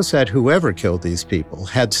 It shows that whoever killed these people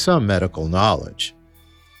had some medical knowledge.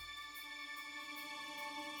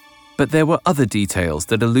 But there were other details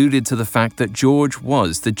that alluded to the fact that George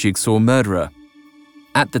was the jigsaw murderer.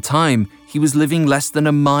 At the time, he was living less than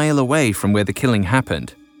a mile away from where the killing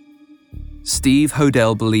happened. Steve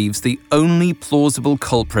Hodel believes the only plausible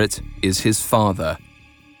culprit is his father.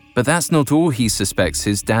 But that's not all he suspects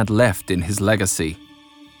his dad left in his legacy.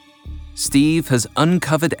 Steve has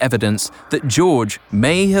uncovered evidence that George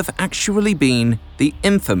may have actually been the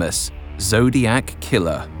infamous Zodiac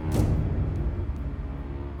Killer.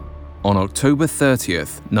 On October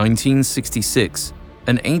 30th, 1966,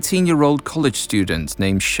 an 18-year-old college student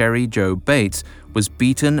named Sherry Jo Bates was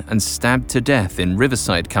beaten and stabbed to death in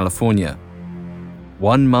Riverside, California.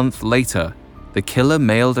 1 month later, the killer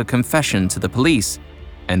mailed a confession to the police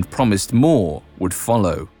and promised more would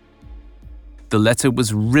follow. The letter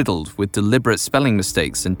was riddled with deliberate spelling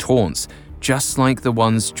mistakes and taunts, just like the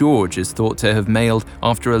ones George is thought to have mailed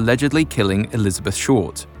after allegedly killing Elizabeth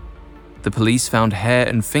Short. The police found hair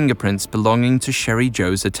and fingerprints belonging to Sherry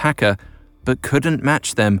Jo's attacker, but couldn't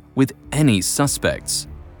match them with any suspects.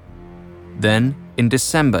 Then, in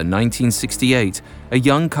December 1968, a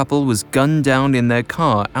young couple was gunned down in their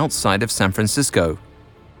car outside of San Francisco.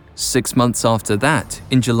 6 months after that,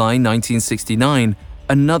 in July 1969,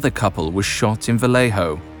 another couple was shot in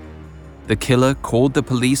Vallejo. The killer called the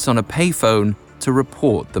police on a payphone to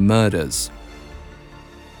report the murders.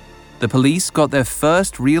 The police got their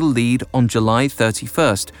first real lead on July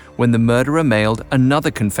 31st when the murderer mailed another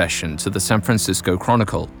confession to the San Francisco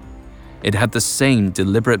Chronicle. It had the same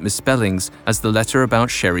deliberate misspellings as the letter about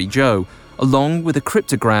Sherry Jo, along with a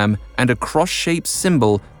cryptogram and a cross-shaped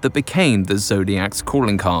symbol that became the Zodiac's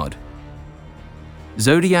calling card.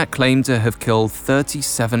 Zodiac claimed to have killed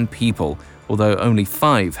 37 people, although only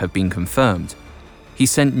 5 have been confirmed. He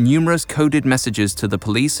sent numerous coded messages to the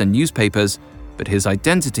police and newspapers, but his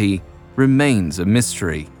identity remains a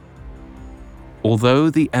mystery. Although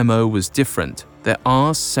the MO was different, there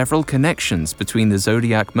are several connections between the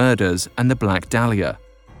Zodiac murders and the Black Dahlia.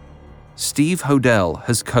 Steve Hodel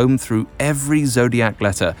has combed through every Zodiac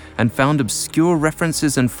letter and found obscure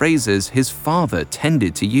references and phrases his father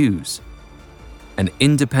tended to use. An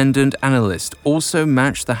independent analyst also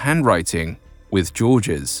matched the handwriting with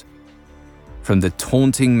George's. From the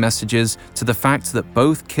taunting messages to the fact that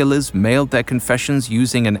both killers mailed their confessions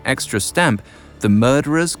using an extra stamp, the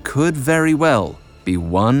murderers could very well be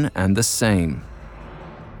one and the same.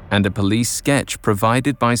 And a police sketch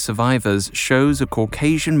provided by survivors shows a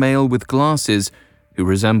Caucasian male with glasses who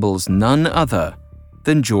resembles none other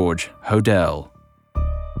than George Hodel.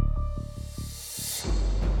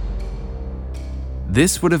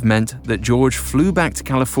 This would have meant that George flew back to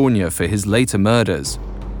California for his later murders,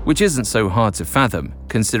 which isn't so hard to fathom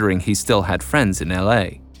considering he still had friends in LA.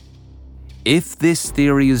 If this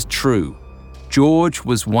theory is true, George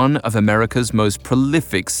was one of America's most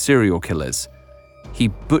prolific serial killers. He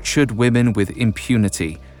butchered women with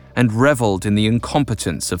impunity and reveled in the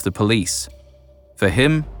incompetence of the police. For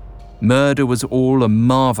him, murder was all a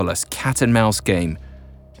marvelous cat-and-mouse game,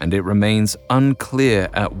 and it remains unclear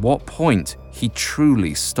at what point he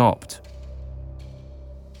truly stopped.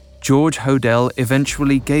 George Hodel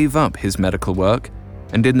eventually gave up his medical work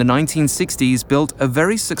and in the 1960s built a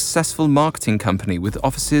very successful marketing company with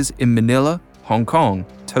offices in Manila, Hong Kong,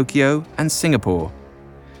 Tokyo, and Singapore.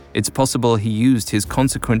 It's possible he used his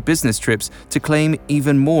consequent business trips to claim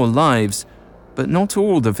even more lives, but not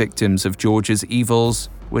all the victims of George's evils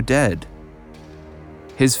were dead.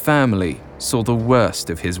 His family saw the worst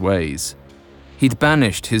of his ways. He'd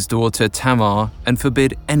banished his daughter Tamar and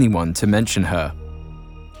forbid anyone to mention her.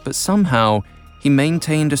 But somehow, he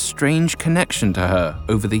maintained a strange connection to her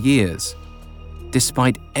over the years.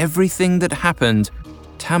 Despite everything that happened,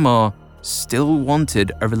 Tamar still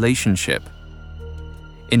wanted a relationship.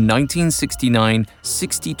 In 1969,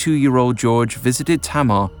 62-year-old George visited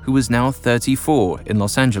Tamar, who was now 34, in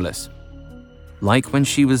Los Angeles. like when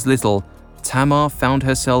she was little, Tamar found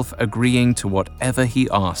herself agreeing to whatever he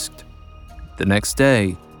asked. The next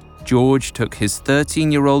day, George took his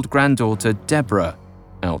 13-year-old granddaughter, Deborah,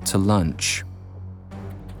 out to lunch.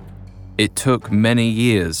 It took many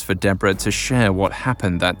years for Deborah to share what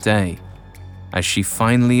happened that day. As she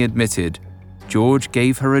finally admitted, George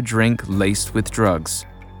gave her a drink laced with drugs.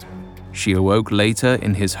 She awoke later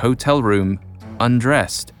in his hotel room,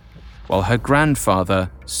 undressed, while her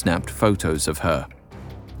grandfather snapped photos of her.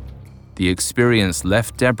 The experience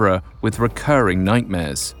left Deborah with recurring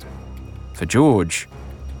nightmares. For George,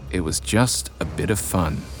 it was just a bit of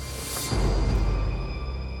fun.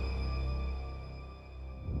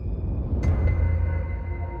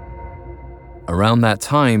 Around that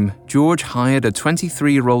time, George hired a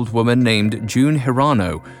 23-year-old woman named June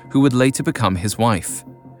Hirano, who would later become his wife.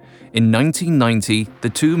 In 1990, the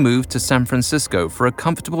two moved to San Francisco for a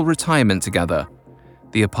comfortable retirement together.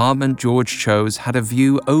 The apartment George chose had a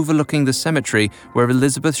view overlooking the cemetery where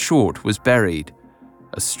Elizabeth Short was buried,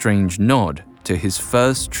 a strange nod to his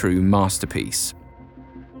first true masterpiece.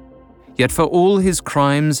 Yet for all his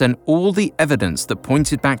crimes and all the evidence that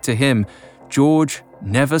pointed back to him, George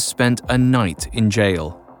never spent a night in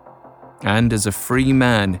jail. And as a free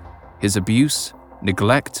man, his abuse,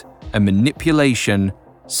 neglect, and manipulation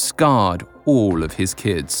scarred all of his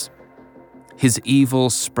kids. His evil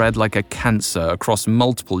spread like a cancer across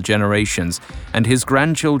multiple generations, and his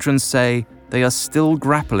grandchildren say they are still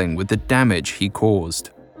grappling with the damage he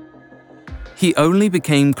caused. He only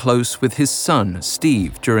became close with his son,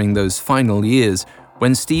 Steve, during those final years,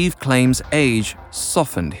 when Steve claims age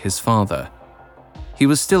softened his father. He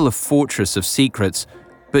was still a fortress of secrets,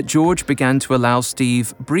 but George began to allow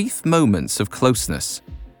Steve brief moments of closeness.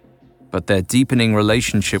 But their deepening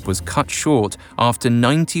relationship was cut short after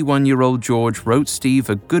 91-year-old George wrote Steve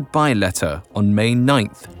a goodbye letter on May 9,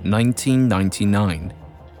 1999.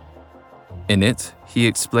 In it, he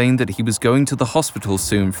explained that he was going to the hospital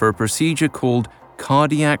soon for a procedure called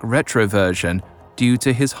cardiac retroversion due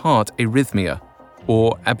to his heart arrhythmia,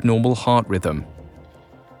 or abnormal heart rhythm.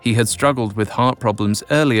 He had struggled with heart problems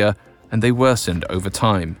earlier, and they worsened over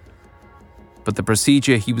time. But the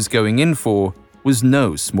procedure he was going in for was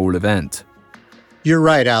no small event. You're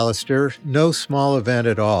right, Alistair. No small event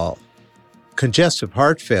at all. Congestive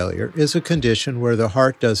heart failure is a condition where the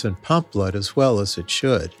heart doesn't pump blood as well as it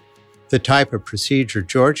should. The type of procedure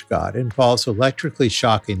George got involves electrically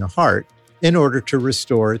shocking the heart in order to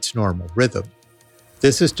restore its normal rhythm.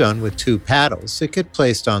 This is done with two paddles that get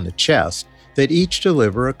placed on the chest that each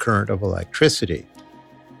deliver a current of electricity.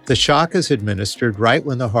 The shock is administered right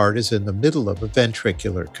when the heart is in the middle of a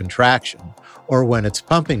ventricular contraction, or when it's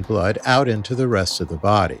pumping blood out into the rest of the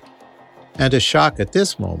body. And a shock at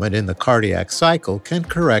this moment in the cardiac cycle can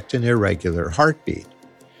correct an irregular heartbeat.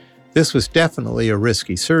 This was definitely a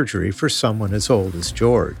risky surgery for someone as old as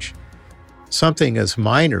George. Something as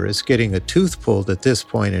minor as getting a tooth pulled at this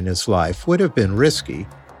point in his life would have been risky,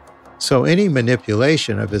 so any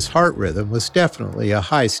manipulation of his heart rhythm was definitely a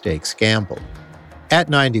high-stakes gamble. At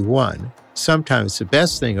 91, sometimes the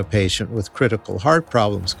best thing a patient with critical heart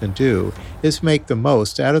problems can do is make the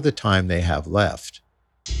most out of the time they have left.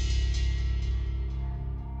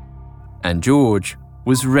 And George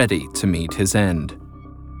was ready to meet his end.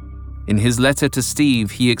 In his letter to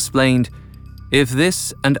Steve, he explained, "If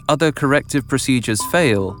this and other corrective procedures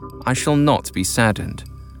fail, I shall not be saddened.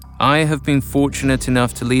 I have been fortunate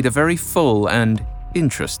enough to lead a very full and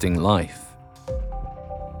interesting life."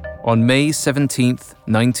 On May 17,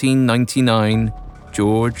 1999,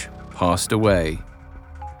 George passed away.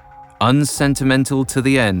 Unsentimental to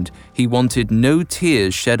the end, he wanted no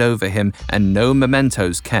tears shed over him and no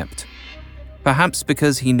mementos kept. Perhaps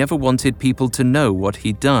because he never wanted people to know what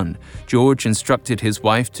he'd done, George instructed his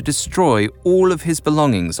wife to destroy all of his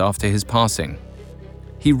belongings after his passing.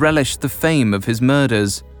 He relished the fame of his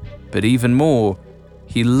murders, but even more,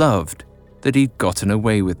 he loved that he'd gotten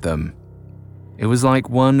away with them. It was like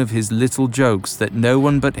one of his little jokes that no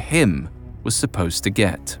one but him was supposed to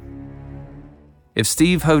get. If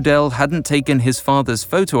Steve Hodel hadn't taken his father's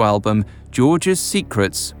photo album, George's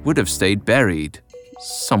secrets would have stayed buried,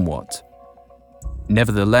 somewhat.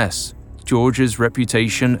 Nevertheless, George's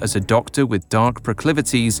reputation as a doctor with dark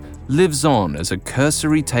proclivities lives on as a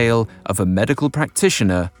cursory tale of a medical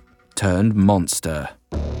practitioner turned monster.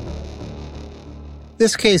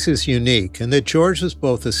 This case is unique in that George was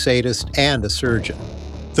both a sadist and a surgeon.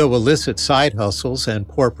 Though illicit side hustles and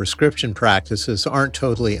poor prescription practices aren't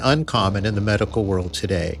totally uncommon in the medical world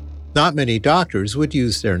today, not many doctors would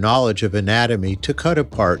use their knowledge of anatomy to cut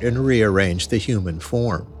apart and rearrange the human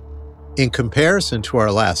form. In comparison to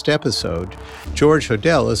our last episode, George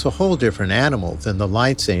Hodel is a whole different animal than the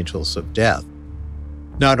Lights Angels of Death.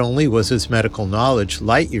 Not only was his medical knowledge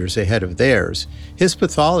light years ahead of theirs, his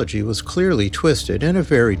pathology was clearly twisted in a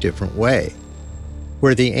very different way.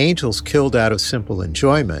 Where the angels killed out of simple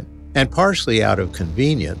enjoyment, and partially out of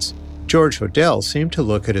convenience, George Hodel seemed to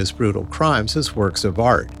look at his brutal crimes as works of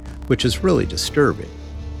art, which is really disturbing.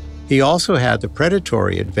 He also had the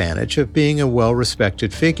predatory advantage of being a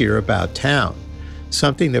well-respected figure about town,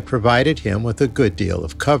 something that provided him with a good deal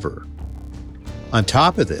of cover. On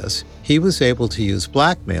top of this, he was able to use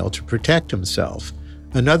blackmail to protect himself,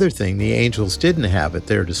 another thing the angels didn't have at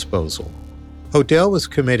their disposal. Hodel was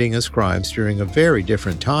committing his crimes during a very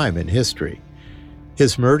different time in history.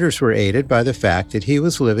 His murders were aided by the fact that he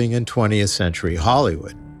was living in 20th century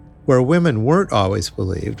Hollywood, where women weren't always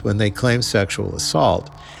believed when they claimed sexual assault,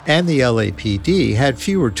 and the LAPD had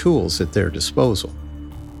fewer tools at their disposal.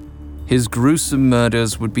 His gruesome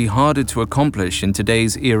murders would be harder to accomplish in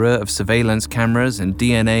today's era of surveillance cameras and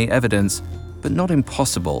DNA evidence, but not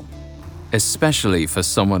impossible, especially for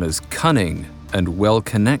someone as cunning and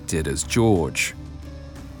well-connected as George.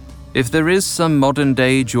 If there is some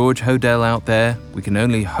modern-day George Hodel out there, we can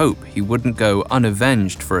only hope he wouldn't go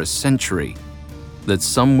unavenged for a century. That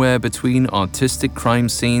somewhere between artistic crime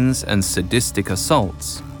scenes and sadistic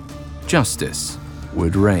assaults, justice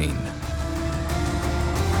would reign.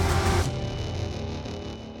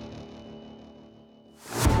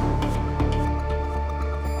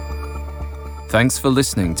 Thanks for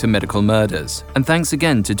listening to Medical Murders, and thanks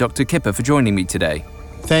again to Dr. Kipper for joining me today.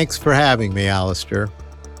 Thanks for having me, Alistair.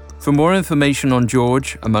 For more information on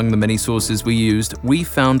George, among the many sources we used, we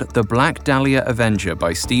found The Black Dahlia Avenger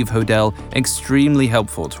by Steve Hodel extremely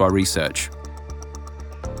helpful to our research.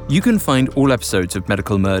 You can find all episodes of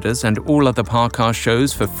Medical Murders and all other Parcast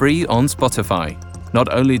shows for free on Spotify.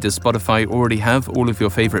 Not only does Spotify already have all of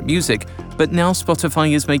your favorite music, but now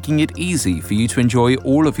Spotify is making it easy for you to enjoy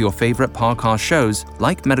all of your favorite Parcast shows,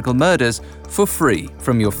 like Medical Murders, for free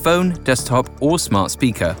from your phone, desktop, or smart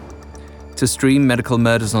speaker. To stream Medical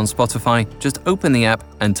Murders on Spotify, just open the app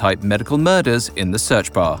and type Medical Murders in the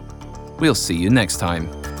search bar. We'll see you next time.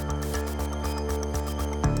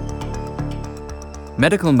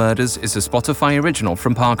 Medical Murders is a Spotify original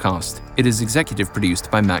from Parcast. It is executive produced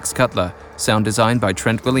by Max Cutler, sound designed by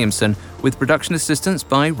Trent Williamson, with production assistance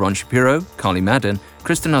by Ron Shapiro, Carly Madden,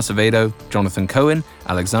 Kristen Acevedo, Jonathan Cohen,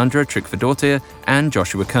 Alexandra Trickfordaughter, and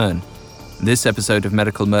Joshua Kern. This episode of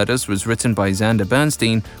Medical Murders was written by Xander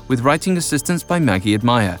Bernstein, with writing assistance by Maggie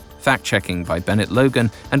Admire, fact-checking by Bennett Logan,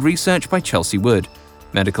 and research by Chelsea Wood.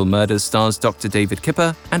 Medical Murders stars Dr. David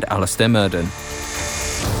Kipper and Alistair Murden.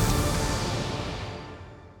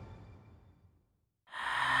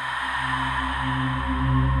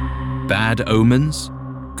 Bad omens?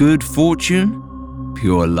 Good fortune?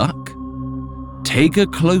 Pure luck? Take a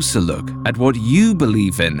closer look at what you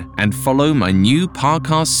believe in and follow my new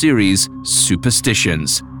Parcast series,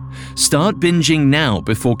 Superstitions. Start binging now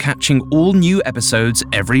before catching all new episodes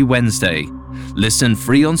every Wednesday. Listen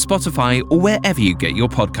free on Spotify or wherever you get your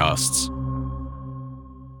podcasts.